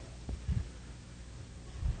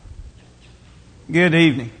Good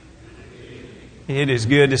evening. It is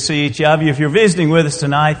good to see each of you. If you're visiting with us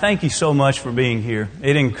tonight, thank you so much for being here.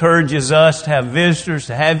 It encourages us to have visitors,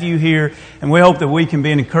 to have you here, and we hope that we can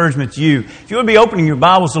be an encouragement to you. If you would be opening your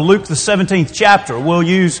Bibles to Luke the 17th chapter, we'll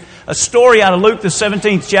use a story out of Luke the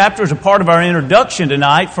 17th chapter as a part of our introduction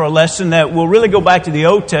tonight for a lesson that will really go back to the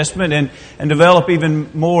Old Testament and develop even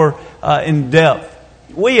more in depth.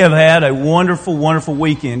 We have had a wonderful, wonderful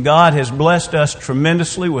weekend. God has blessed us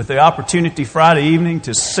tremendously with the opportunity Friday evening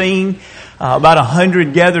to sing. About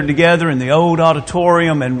 100 gathered together in the old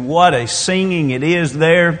auditorium, and what a singing it is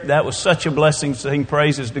there. That was such a blessing to sing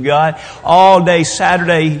praises to God. All day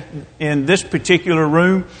Saturday in this particular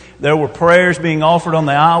room, there were prayers being offered on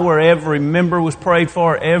the hour. Every member was prayed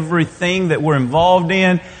for, everything that we're involved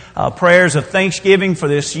in. Prayers of thanksgiving for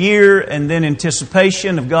this year, and then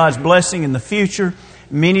anticipation of God's blessing in the future.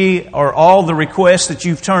 Many or all the requests that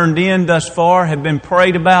you've turned in thus far have been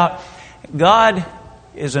prayed about. God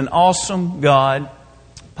is an awesome God,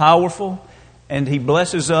 powerful, and He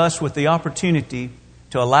blesses us with the opportunity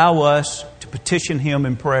to allow us to petition Him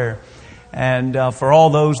in prayer. And for all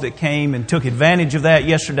those that came and took advantage of that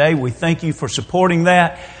yesterday, we thank you for supporting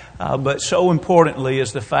that. But so importantly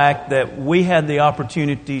is the fact that we had the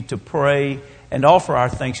opportunity to pray and offer our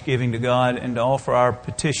thanksgiving to God and to offer our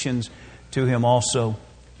petitions to Him also.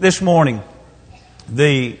 This morning,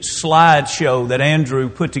 the slideshow that Andrew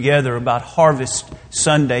put together about Harvest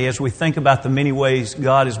Sunday, as we think about the many ways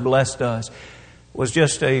God has blessed us, was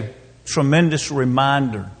just a tremendous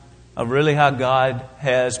reminder of really how God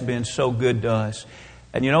has been so good to us.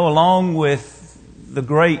 And you know, along with the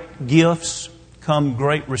great gifts come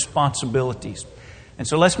great responsibilities. And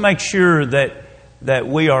so let's make sure that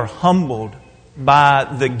we are humbled by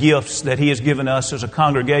the gifts that He has given us as a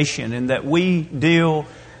congregation, and that we deal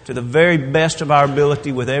to the very best of our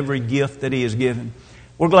ability with every gift that He has given.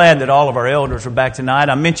 We're glad that all of our elders are back tonight.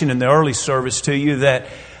 I mentioned in the early service to you that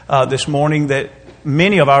this morning that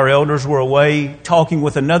many of our elders were away talking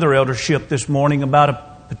with another eldership this morning about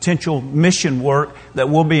a potential mission work that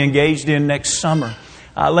we'll be engaged in next summer.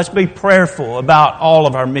 Let's be prayerful about all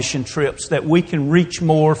of our mission trips, that we can reach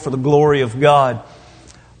more for the glory of God.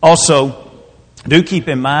 Also, do keep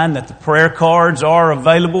in mind that the prayer cards are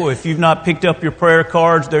available. If you've not picked up your prayer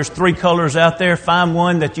cards, there's 3 colors out there. Find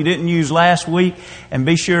one that you didn't use last week and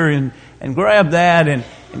be sure and grab that and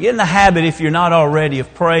get in the habit, if you're not already,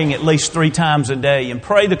 of praying at least 3 times a day and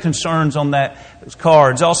pray the concerns on those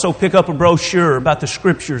cards. Also pick up a brochure about the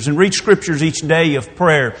Scriptures and read Scriptures each day of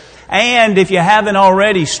prayer. And if you haven't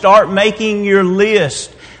already, start making your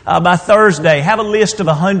list. By Thursday, have a list of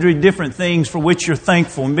 100 different things for which you're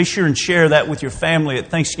thankful, and be sure and share that with your family at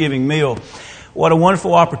Thanksgiving meal. What a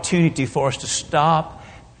wonderful opportunity for us to stop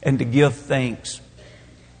and to give thanks.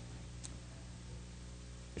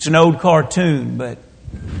 It's an old cartoon, but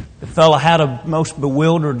the fellow had a most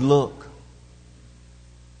bewildered look.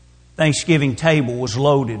 Thanksgiving table was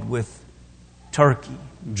loaded with turkey,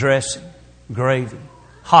 dressing, gravy,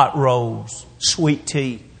 hot rolls, sweet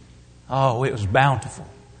tea. Oh, it was bountiful.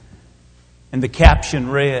 And the caption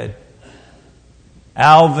read,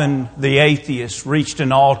 Alvin the atheist reached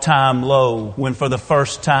an all-time low when for the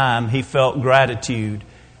first time he felt gratitude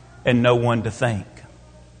and no one to thank.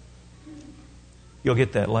 You'll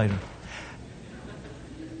get that later.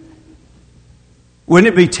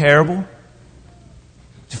 Wouldn't it be terrible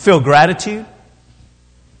to feel gratitude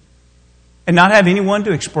and not have anyone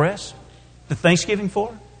to express the thanksgiving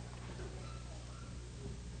for?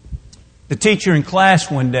 The teacher in class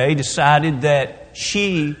one day decided that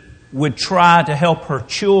she would try to help her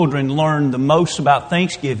children learn the most about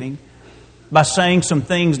Thanksgiving by saying some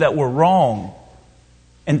things that were wrong,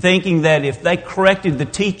 and thinking that if they corrected the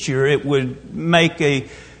teacher, it would make a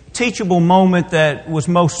teachable moment that was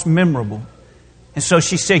most memorable. And so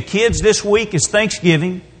she said, kids, this week is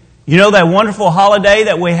Thanksgiving. You know, that wonderful holiday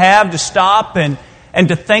that we have to stop and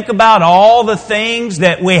to think about all the things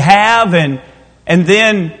that we have and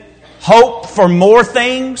then hope for more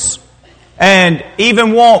things and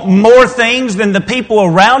even want more things than the people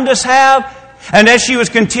around us have. And as she was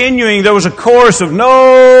continuing, there was a chorus of,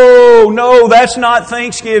 no, that's not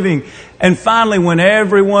Thanksgiving. And finally, when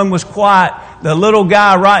everyone was quiet, the little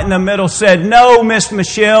guy right in the middle said, no, Miss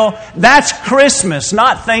Michelle, that's Christmas,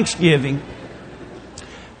 not Thanksgiving.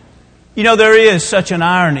 You know, there is such an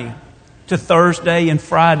irony to Thursday and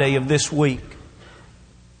Friday of this week.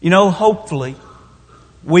 You know, hopefully,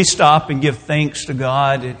 we stop and give thanks to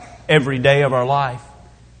God every day of our life.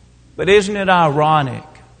 But isn't it ironic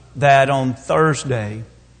that on Thursday,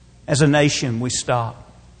 as a nation, we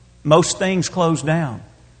stop? Most things close down.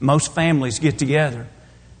 Most families get together.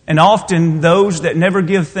 And often those that never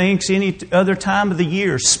give thanks any other time of the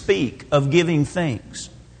year speak of giving thanks.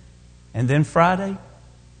 And then Friday,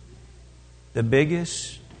 the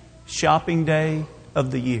biggest shopping day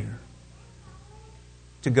of the year,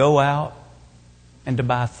 to go out and to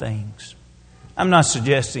buy things. I'm not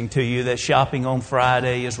suggesting to you that shopping on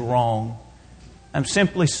Friday is wrong. I'm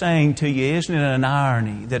simply saying to you, isn't it an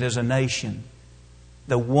irony that as a nation,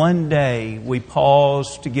 the one day we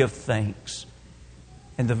pause to give thanks,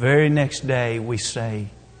 and the very next day we say,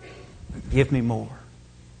 give me more,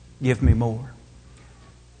 give me more.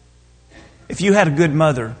 If you had a good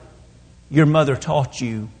mother, your mother taught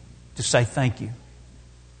you to say thank you.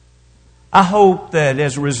 I hope that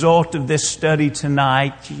as a result of this study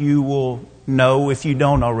tonight, you will know, if you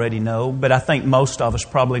don't already know, but I think most of us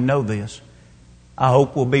probably know this. I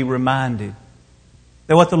hope we'll be reminded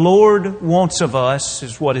that what the Lord wants of us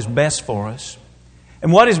is what is best for us.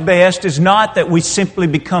 And what is best is not that we simply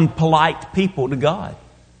become polite people to God.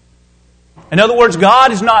 In other words,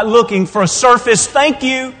 God is not looking for a surface thank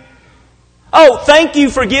you. Oh, thank you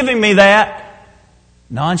for giving me that.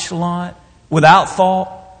 Nonchalant, without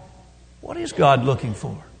thought. What is God looking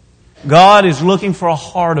for? God is looking for a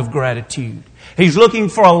heart of gratitude. He's looking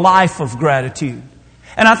for a life of gratitude.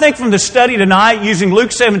 And I think from the study tonight, using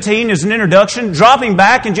Luke 17 as an introduction, dropping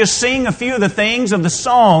back and just seeing a few of the things of the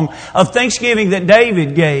song of thanksgiving that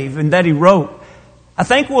David gave and that he wrote, I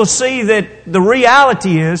think we'll see that the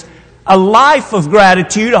reality is a life of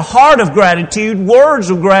gratitude, a heart of gratitude, words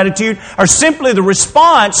of gratitude are simply the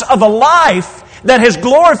response of a life that has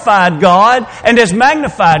glorified God and has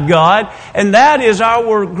magnified God, and that is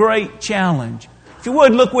our great challenge. If you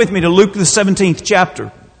would, look with me to Luke the 17th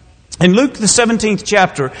chapter. In Luke the 17th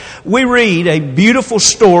chapter, we read a beautiful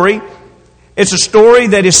story. It's a story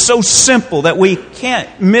that is so simple that we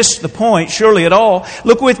can't miss the point, surely at all.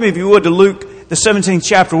 Look with me, if you would, to Luke the 17th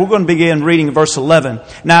chapter. We're going to begin reading verse 11.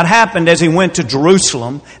 Now it happened as he went to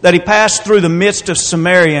Jerusalem that he passed through the midst of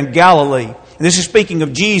Samaria and Galilee. This is speaking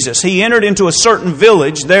of Jesus. He entered into a certain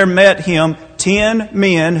village. There met him 10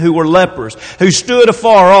 men who were lepers, who stood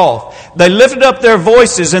afar off. They lifted up their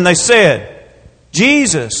voices and they said,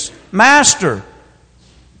 Jesus, Master,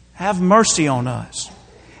 have mercy on us.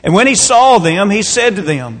 And when he saw them, he said to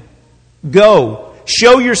them, Go,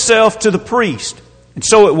 show yourself to the priest. And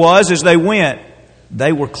so it was, as they went,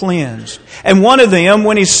 they were cleansed. And one of them,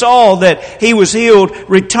 when he saw that he was healed,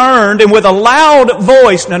 returned and with a loud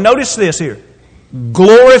voice, now notice this here,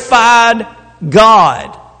 glorified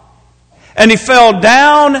God. And he fell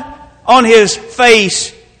down on his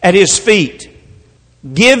face at his feet,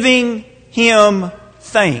 giving him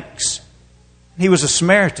thanks. He was a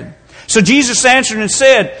Samaritan. So Jesus answered and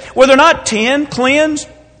said, Were there not 10 cleansed?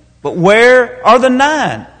 But where are the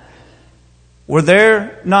 9? Were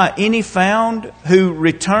there not any found who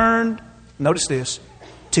returned, notice this,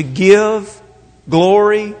 to give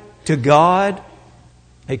glory to God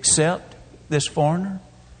except this foreigner?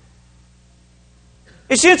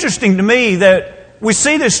 It's interesting to me that we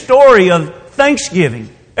see this story of thanksgiving.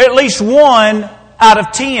 At least 1 out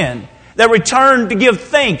of 10 that returned to give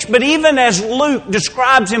thanks. But even as Luke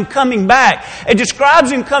describes him coming back, it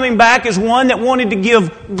describes him coming back as one that wanted to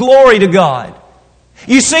give glory to God.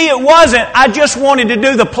 You see, it wasn't, I just wanted to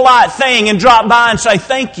do the polite thing and drop by and say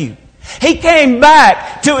thank you. He came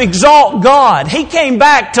back to exalt God. He came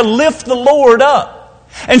back to lift the Lord up.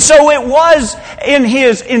 And so it was in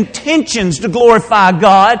his intentions to glorify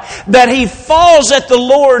God that he falls at the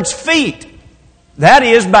Lord's feet. That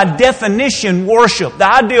is, by definition, worship.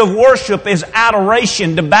 The idea of worship is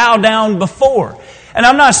adoration, to bow down before. And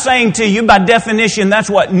I'm not saying to you, by definition, that's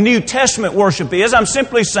what New Testament worship is. I'm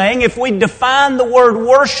simply saying if we define the word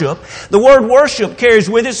worship carries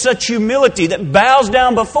with it such humility that bows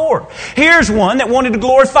down before. Here's one that wanted to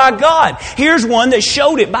glorify God. Here's one that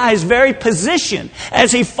showed it by his very position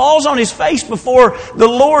as he falls on his face before the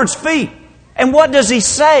Lord's feet. And what does he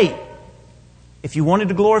say? If you wanted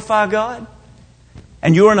to glorify God,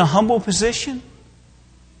 and you're in a humble position,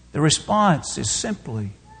 the response is simply,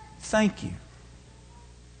 thank you.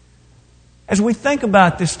 As we think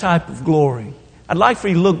about this type of glory, I'd like for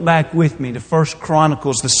you to look back with me to 1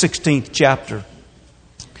 Chronicles, the 16th chapter.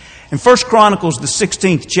 In 1 Chronicles, the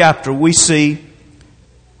 16th chapter, we see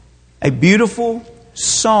a beautiful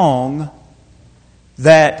song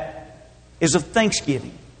that is of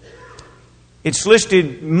thanksgiving. It's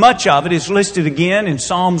listed, much of it is listed again in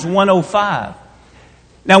Psalms 105.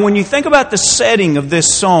 Now, when you think about the setting of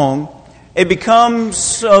this song, it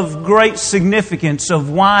becomes of great significance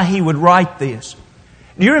of why he would write this.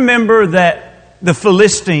 Do you remember that the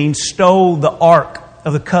Philistines stole the Ark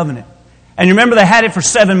of the Covenant? And you remember they had it for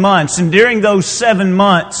 7 months. And during those 7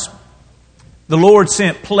 months, the Lord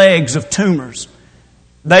sent plagues of tumors.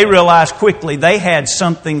 They realized quickly they had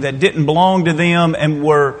something that didn't belong to them and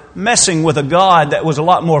were messing with a God that was a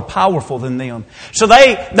lot more powerful than them. So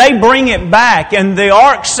they bring it back, and the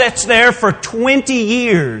ark sits there for 20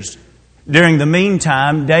 years. During the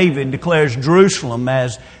meantime, David declares Jerusalem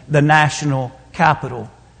as the national capital.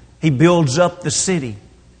 He builds up the city,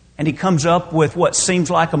 and he comes up with what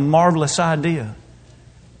seems like a marvelous idea.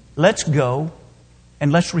 Let's go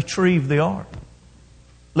and let's retrieve the ark.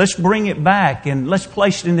 Let's bring it back and let's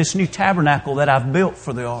place it in this new tabernacle that I've built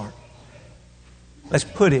for the ark. Let's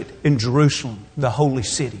put it in Jerusalem, the holy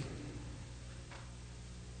city.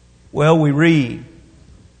 Well, we read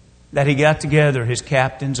that he got together his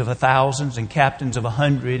captains of 1,000s and captains of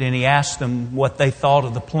 100, and he asked them what they thought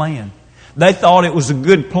of the plan. They thought it was a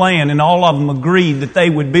good plan, and all of them agreed that they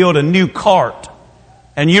would build a new cart.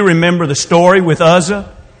 And you remember the story with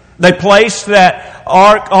Uzzah? They placed that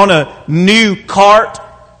ark on a new cart.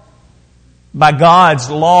 By God's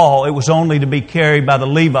law, it was only to be carried by the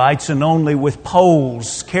Levites and only with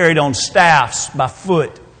poles carried on staffs by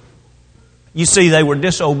foot. You see, they were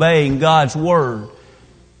disobeying God's word.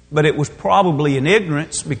 But it was probably in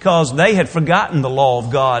ignorance because they had forgotten the law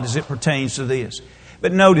of God as it pertains to this.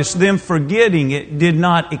 But notice, them forgetting it did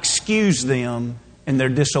not excuse them in their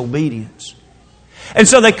disobedience. And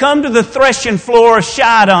so they come to the threshing floor of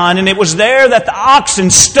Shidon, and it was there that the oxen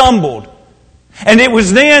stumbled. And it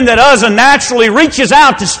was then that Uzzah naturally reaches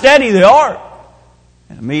out to steady the ark.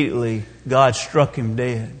 And immediately God struck him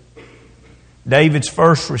dead. David's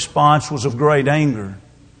first response was of great anger.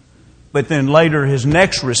 But then later his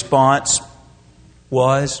next response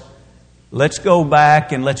was, let's go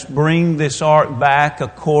back and let's bring this ark back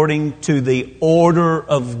according to the order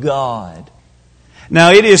of God.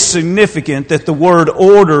 Now it is significant that the word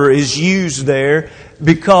order is used there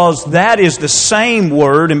because that is the same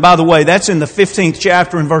word. And by the way, that's in the 15th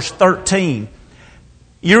chapter in verse 13.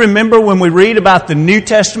 You remember when we read about the New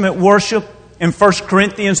Testament worship in 1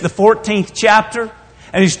 Corinthians, the 14th chapter?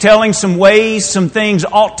 And he's telling some ways some things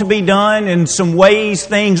ought to be done and some ways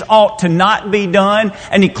things ought to not be done.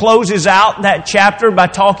 And he closes out that chapter by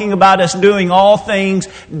talking about us doing all things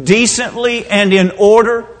decently and in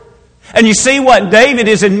order. And you see what David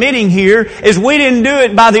is admitting here is we didn't do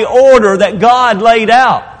it by the order that God laid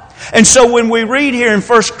out. And so when we read here in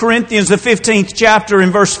 1 Corinthians, the 15th chapter, in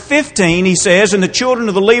verse 15, he says, and the children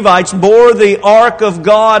of the Levites bore the ark of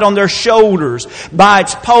God on their shoulders by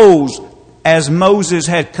its poles, as Moses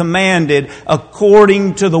had commanded,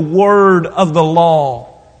 according to the word of the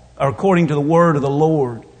law, or according to the word of the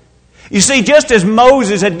Lord. You see, just as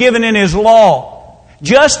Moses had given in his law,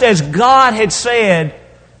 just as God had said,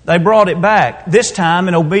 they brought it back. This time,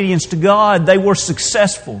 in obedience to God, they were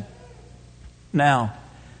successful. Now,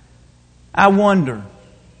 I wonder,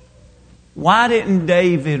 why didn't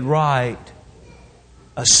David write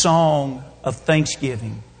a song of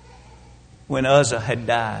thanksgiving when Uzzah had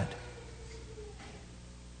died?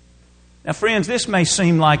 Now, friends, this may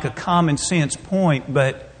seem like a common sense point,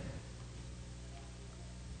 but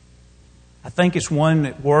I think it's one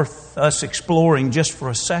that's worth us exploring just for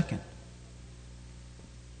a second.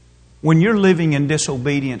 When you're living in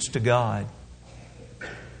disobedience to God,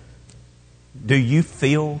 do you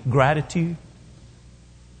feel gratitude?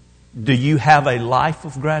 Do you have a life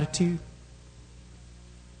of gratitude?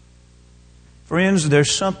 Friends,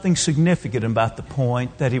 there's something significant about the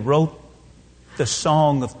point that he wrote the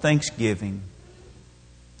song of thanksgiving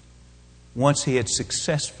once he had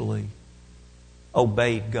successfully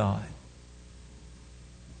obeyed God.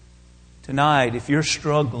 Tonight, if you're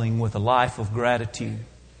struggling with a life of gratitude,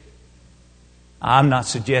 I'm not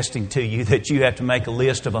suggesting to you that you have to make a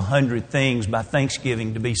list of 100 things by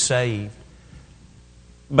Thanksgiving to be saved.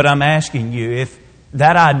 But I'm asking you if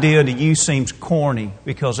that idea to you seems corny,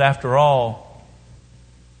 because after all,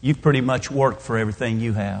 you've pretty much worked for everything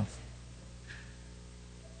you have.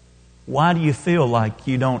 Why do you feel like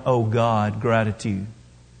you don't owe God gratitude?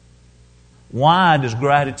 Why does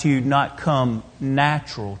gratitude not come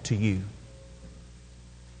natural to you?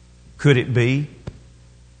 Could it be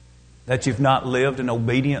that you've not lived an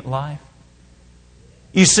obedient life?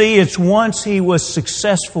 You see, it's once he was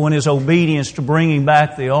successful in his obedience to bringing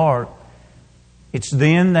back the ark, it's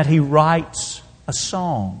then that he writes a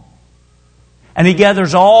song. And he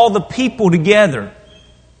gathers all the people together.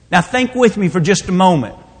 Now think with me for just a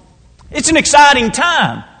moment. It's an exciting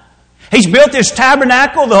time. He's built this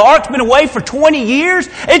tabernacle. The ark's been away for 20 years.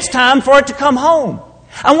 It's time for it to come home.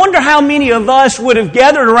 I wonder how many of us would have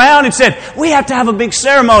gathered around and said, we have to have a big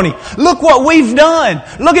ceremony. Look what we've done.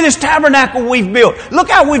 Look at this tabernacle we've built. Look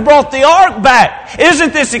how we brought the ark back.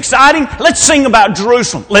 Isn't this exciting? Let's sing about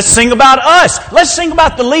Jerusalem. Let's sing about us. Let's sing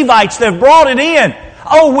about the Levites that brought it in.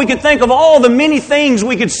 Oh, we could think of all the many things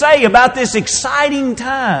we could say about this exciting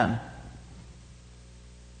time.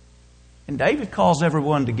 And David calls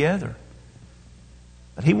everyone together.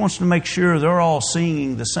 But he wants to make sure they're all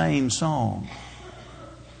singing the same song.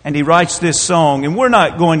 And he writes this song, and we're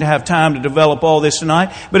not going to have time to develop all this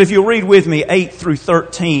tonight, but if you'll read with me 8 through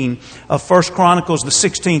 13 of 1 Chronicles, the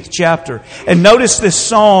 16th chapter, and notice this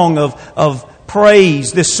song of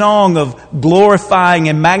praise, this song of glorifying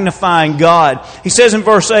and magnifying God. He says in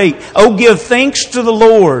verse 8, "Oh, give thanks to the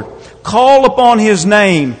Lord, call upon His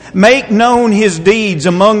name, make known His deeds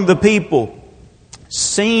among the people.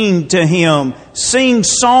 Sing to Him, sing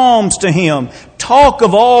psalms to Him, talk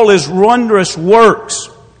of all His wondrous works."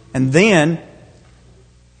 And then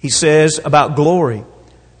he says about glory.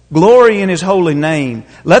 Glory in His holy name.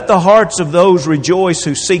 Let the hearts of those rejoice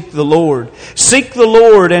who seek the Lord. Seek the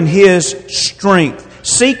Lord and His strength.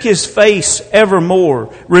 Seek His face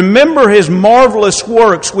evermore. Remember His marvelous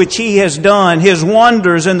works which He has done, His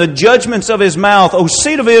wonders and the judgments of His mouth. O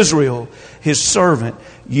seed of Israel, His servant,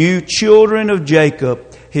 you children of Jacob,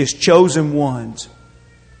 His chosen ones.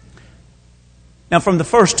 Now from the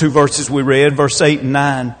first two verses we read, verse 8 and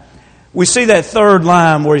 9, we see that third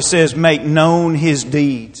line where He says, make known His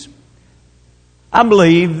deeds. I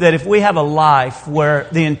believe that if we have a life where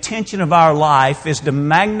the intention of our life is to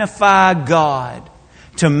magnify God,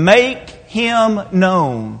 to make Him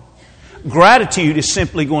known, gratitude is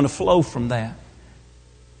simply going to flow from that.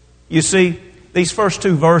 You see, these first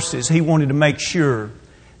two verses, He wanted to make sure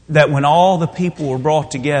that when all the people were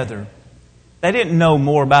brought together, they didn't know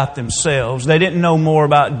more about themselves. They didn't know more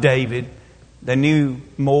about David. They knew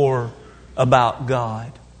more about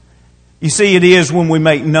God. You see, it is when we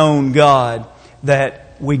make known God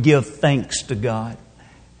that we give thanks to God.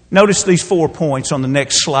 Notice these 4 points on the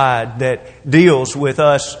next slide that deals with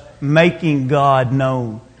us making God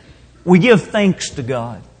known. We give thanks to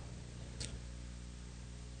God.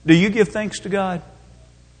 Do you give thanks to God?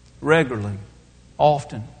 Regularly,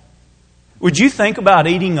 often. Would you think about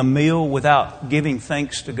eating a meal without giving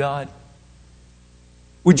thanks to God?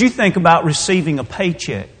 Would you think about receiving a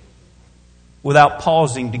paycheck without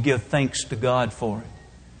pausing to give thanks to God for it?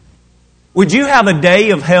 Would you have a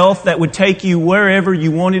day of health that would take you wherever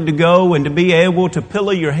you wanted to go and to be able to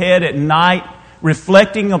pillow your head at night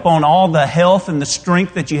reflecting upon all the health and the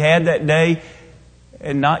strength that you had that day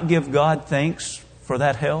and not give God thanks for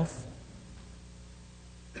that health?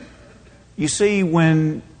 You see,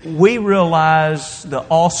 when we realize the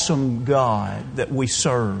awesome God that we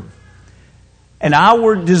serve, and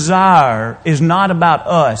our desire is not about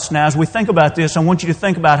us. Now, as we think about this, I want you to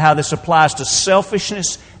think about how this applies to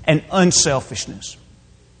selfishness and unselfishness.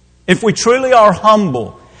 If we truly are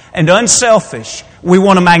humble and unselfish, we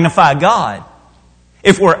want to magnify God.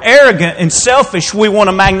 If we're arrogant and selfish, we want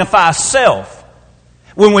to magnify self.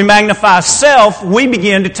 When we magnify self, we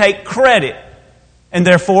begin to take credit, and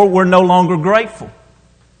therefore we're no longer grateful.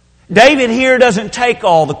 David here doesn't take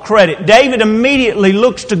all the credit. David immediately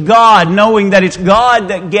looks to God, knowing that it's God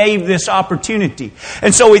that gave this opportunity.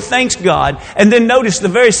 And so he thanks God. And then notice the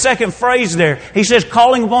very second phrase there. He says,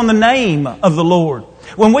 calling upon the name of the Lord.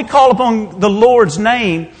 When we call upon the Lord's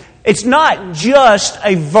name, it's not just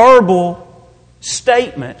a verbal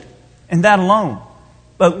statement and that alone.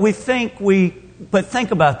 But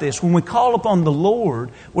think about this. When we call upon the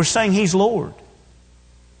Lord, we're saying He's Lord.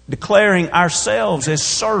 Declaring ourselves as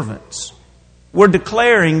servants. We're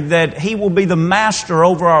declaring that He will be the master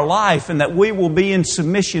over our life and that we will be in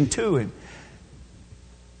submission to Him.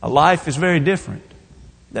 A life is very different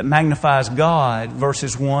that magnifies God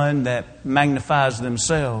versus one that magnifies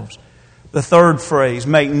themselves. The third phrase,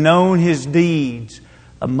 make known His deeds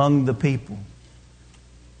among the people.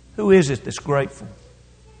 Who is it that's grateful?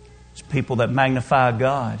 It's people that magnify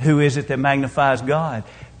God. Who is it that magnifies God?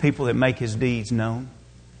 People that make His deeds known.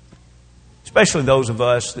 Especially those of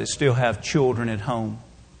us that still have children at home.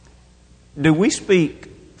 Do we speak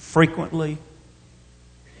frequently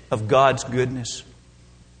of God's goodness?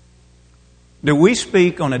 Do we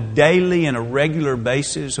speak on a daily and a regular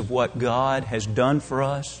basis of what God has done for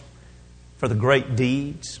us, for the great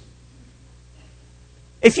deeds?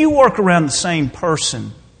 If you work around the same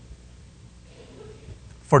person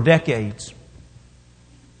for decades,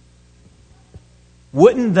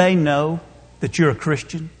 wouldn't they know that you're a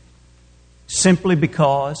Christian? Simply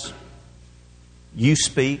because you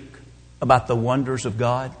speak about the wonders of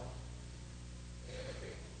God?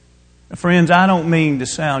 Now, friends, I don't mean to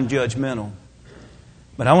sound judgmental,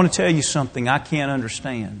 but I want to tell you something I can't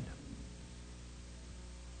understand.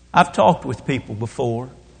 I've talked with people before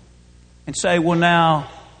and say, well, now,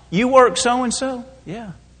 you work so-and-so?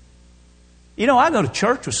 Yeah. You know, I go to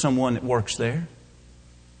church with someone that works there.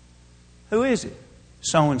 Who is it?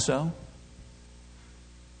 So-and-so.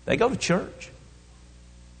 They go to church.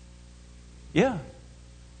 Yeah.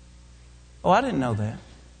 Oh, I didn't know that.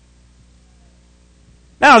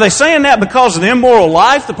 Now, are they saying that because of the immoral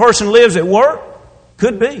life the person lives at work?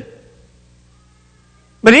 Could be.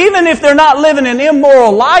 But even if they're not living an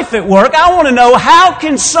immoral life at work, I want to know, how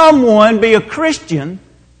can someone be a Christian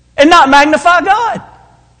and not magnify God?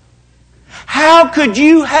 How could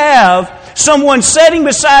you have someone sitting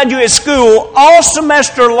beside you at school all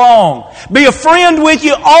semester long, be a friend with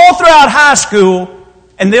you all throughout high school,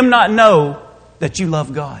 and them not know that you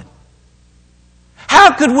love God?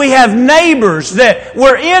 How could we have neighbors that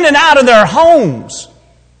were in and out of their homes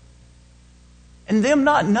and them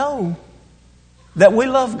not know that we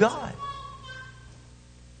love God?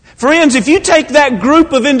 Friends, if you take that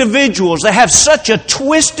group of individuals that have such a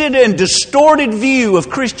twisted and distorted view of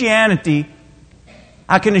Christianity,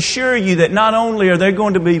 I can assure you that not only are they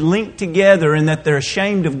going to be linked together and that they're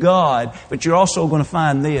ashamed of God, but you're also going to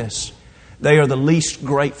find this: they are the least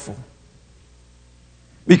grateful.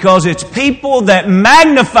 Because it's people that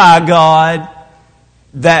magnify God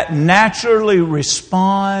that naturally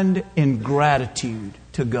respond in gratitude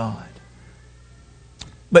to God.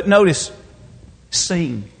 But notice,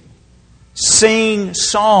 sing. Sing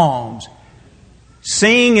songs.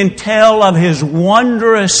 Sing and tell of His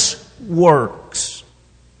wondrous works.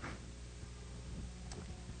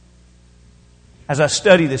 As I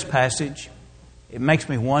study this passage, it makes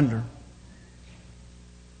me wonder.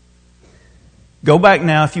 Go back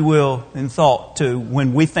now, if you will, in thought to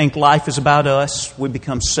when we think life is about us, we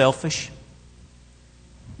become selfish.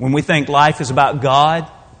 When we think life is about God,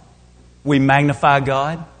 we magnify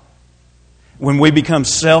God. When we become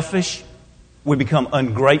selfish, we become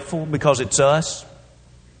ungrateful because it's us.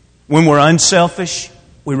 When we're unselfish,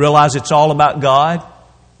 we realize it's all about God.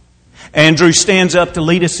 Andrew stands up to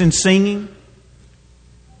lead us in singing.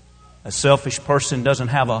 A selfish person doesn't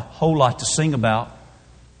have a whole lot to sing about.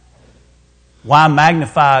 Why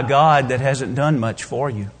magnify a God that hasn't done much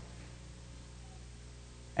for you?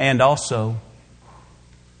 And also,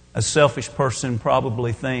 a selfish person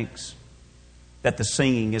probably thinks that the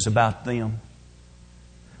singing is about them.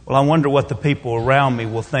 Well, I wonder what the people around me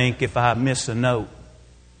will think if I miss a note,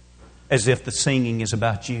 as if the singing is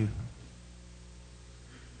about you.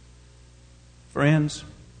 Friends,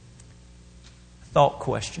 thought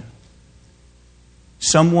question.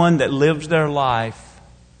 Someone that lives their life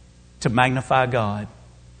to magnify God,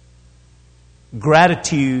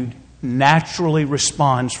 gratitude naturally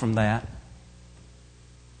responds from that.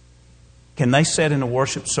 Can they sit in a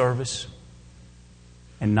worship service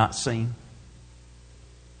and not sing?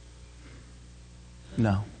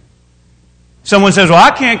 No. Someone says, well, I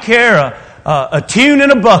can't carry a tune in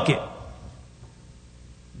a bucket.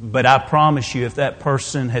 But I promise you, if that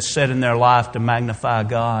person has set in their life to magnify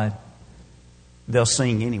God, they'll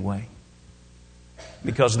sing anyway.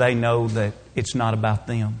 Because they know that it's not about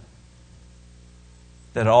them.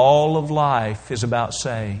 That all of life is about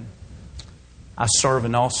saying, I serve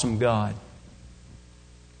an awesome God.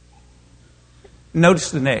 Notice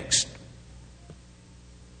the next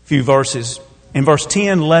few verses. In verse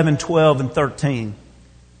 10, 11, 12, and 13,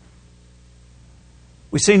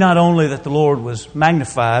 we see not only that the Lord was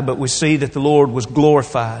magnified, but we see that the Lord was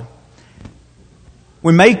glorified.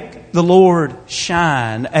 We make the Lord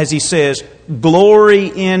shine, as He says, glory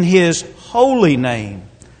in His holy name.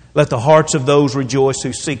 Let the hearts of those rejoice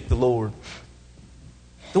who seek the Lord.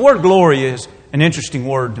 The word glory is an interesting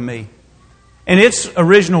word to me. In its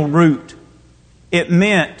original root, it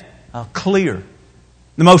meant clear.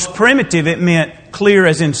 The most primitive, it meant clear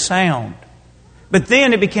as in sound. But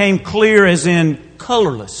then it became clear as in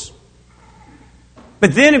colorless.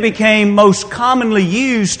 But then it became most commonly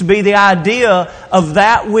used to be the idea of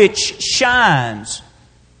that which shines.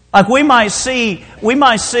 Like we might see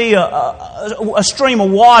a stream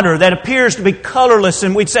of water that appears to be colorless,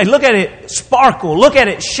 and we'd say, look at it sparkle, look at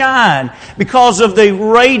it shine, because of the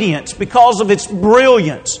radiance, because of its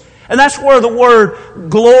brilliance. And that's where the word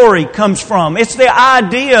glory comes from. It's the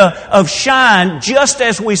idea of shine, just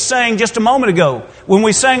as we sang just a moment ago when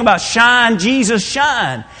we sang about shine, Jesus,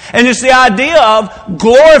 shine. And it's the idea of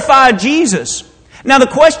glorify Jesus. Now the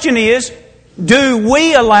question is, do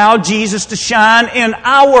we allow Jesus to shine in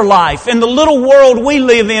our life, in the little world we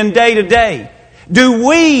live in day to day? Do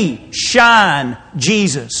we shine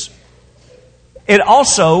Jesus? It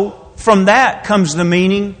also from that comes the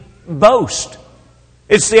meaning boast.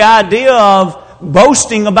 It's the idea of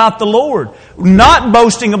boasting about the Lord. Not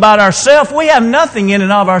boasting about ourselves. We have nothing in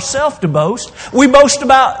and of ourselves to boast. We boast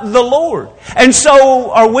about the Lord. And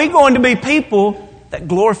so are we going to be people that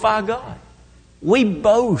glorify God? We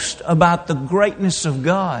boast about the greatness of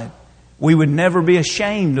God. We would never be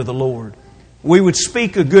ashamed of the Lord. We would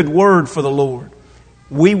speak a good word for the Lord.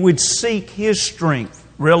 We would seek His strength,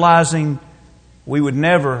 realizing we would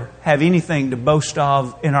never have anything to boast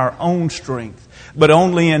of in our own strength, but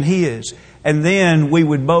only in His. And then we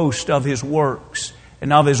would boast of His works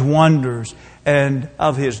and of His wonders and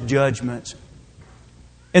of His judgments.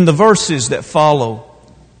 In the verses that follow,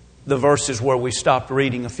 the verses where we stopped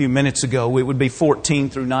reading a few minutes ago, it would be 14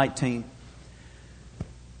 through 19.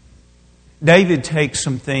 David takes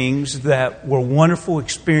some things that were wonderful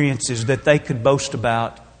experiences that they could boast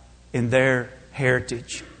about in their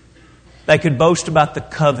heritage. They could boast about the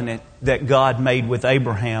covenant that God made with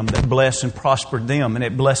Abraham that blessed and prospered them, and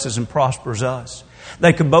it blesses and prospers us.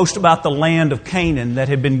 They could boast about the land of Canaan that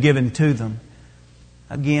had been given to them.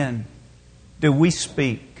 Again, do we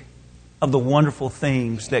speak of the wonderful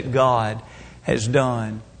things that God has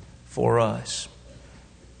done for us?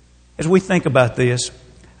 As we think about this,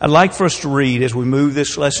 I'd like for us to read as we move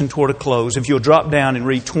this lesson toward a close. If you'll drop down and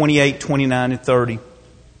read 28, 29, and 30.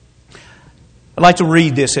 I'd like to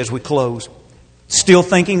read this as we close. Still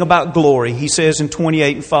thinking about glory, he says in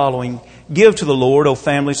 28 and following, "Give to the Lord, O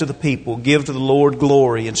families of the people. Give to the Lord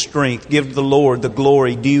glory and strength. Give to the Lord the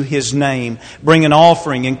glory due His name. Bring an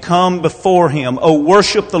offering and come before Him. O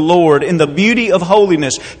worship the Lord in the beauty of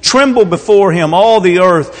holiness. Tremble before Him, all the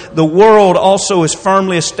earth. The world also is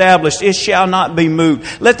firmly established. It shall not be moved.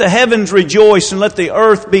 Let the heavens rejoice and let the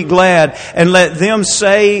earth be glad. And let them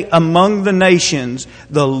say among the nations,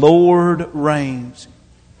 the Lord reigns."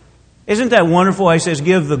 Isn't that wonderful? He says,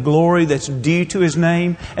 give the glory that's due to His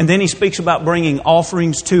name. And then He speaks about bringing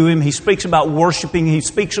offerings to Him. He speaks about worshiping. He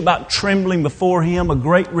speaks about trembling before Him, a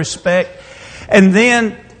great respect. And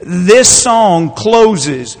then this song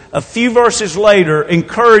closes a few verses later,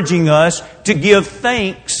 encouraging us to give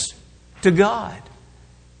thanks to God.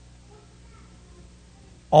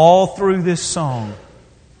 All through this song,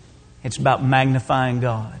 it's about magnifying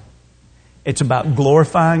God. It's about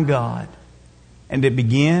glorifying God. And it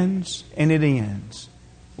begins and it ends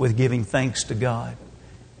with giving thanks to God.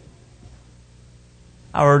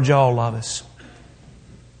 I urge all of us,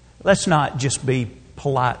 let's not just be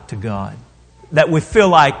polite to God. That we feel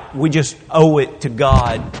like we just owe it to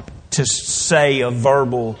God to say a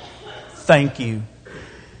verbal thank you.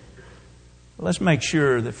 Let's make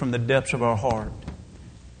sure that from the depths of our heart,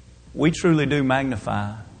 we truly do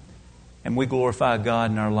magnify and we glorify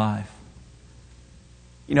God in our life.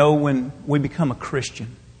 You know, when we become a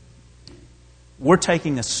Christian, we're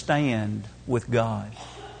taking a stand with God.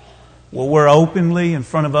 Well, we're openly in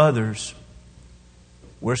front of others.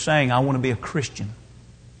 We're saying, I want to be a Christian.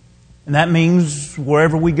 And that means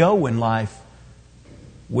wherever we go in life,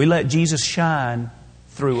 we let Jesus shine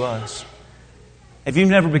through us. If you've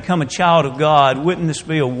never become a child of God, wouldn't this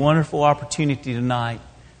be a wonderful opportunity tonight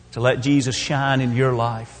to let Jesus shine in your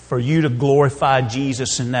life, for you to glorify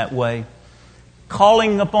Jesus in that way?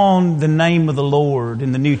 Calling upon the name of the Lord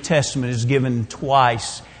in the New Testament is given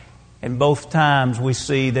twice. And both times we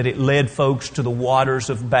see that it led folks to the waters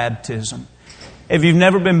of baptism. If you've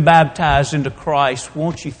never been baptized into Christ,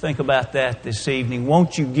 won't you think about that this evening?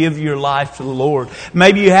 Won't you give your life to the Lord?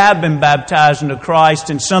 Maybe you have been baptized into Christ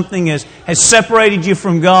and something has separated you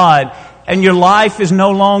from God, and your life is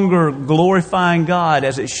no longer glorifying God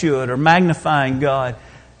as it should or magnifying God.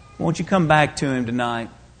 Won't you come back to Him tonight?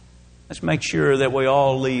 Let's make sure that we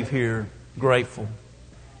all leave here grateful.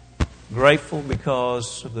 Grateful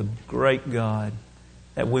because of the great God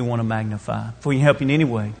that we want to magnify. If we can help you in any way,